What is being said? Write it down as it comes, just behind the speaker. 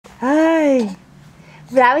boy.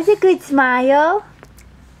 That was a good smile.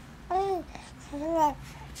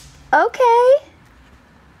 Okay.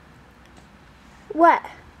 What?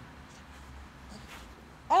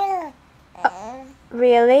 Oh,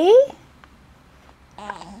 really?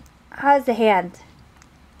 How's the hand?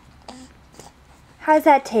 How's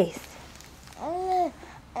that taste?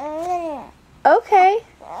 Okay.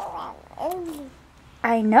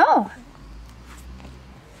 I know.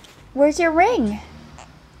 Where's your ring?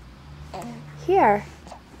 Here.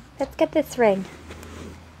 Let's get this ring.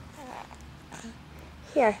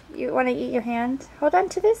 Here, you want to eat your hand? Hold on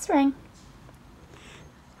to this ring.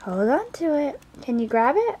 Hold on to it. Can you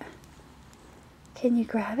grab it? Can you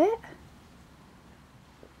grab it?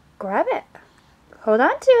 Grab it. Hold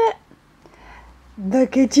on to it.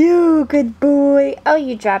 Look at you, good boy. Oh,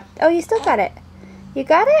 you dropped. Oh, you still got it. You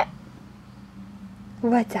got it?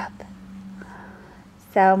 What's up?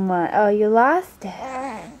 Someone. Oh, you lost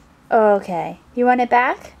it. Okay. You want it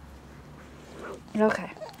back?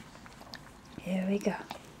 Okay. Here we go.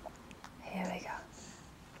 Here we go.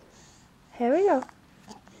 Here we go.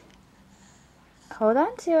 Hold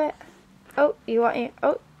on to it. Oh, you want it?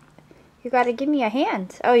 Oh, you gotta give me a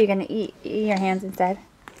hand. Oh, you're gonna eat your hands instead.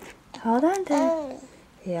 Hold on to it.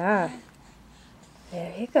 Yeah.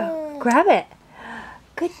 There you go. Grab it.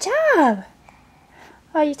 Good job.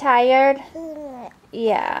 Are you tired?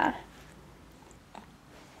 Yeah.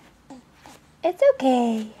 It's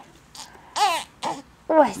okay.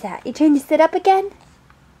 What's that? You trying to sit up again?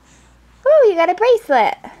 Oh, you got a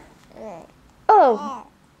bracelet. Oh,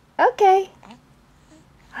 okay.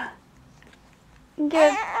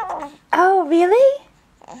 Good. Oh, really?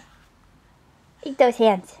 Eat those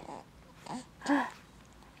hands.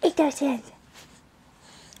 Eat those hands.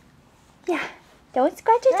 Yeah. Don't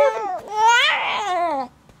scratch yourself.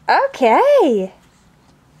 Okay.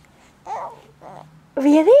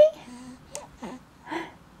 Really?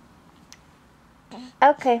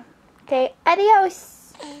 Okay. Okay.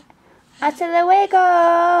 Adios. Hasta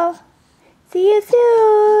luego. See you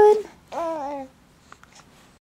soon.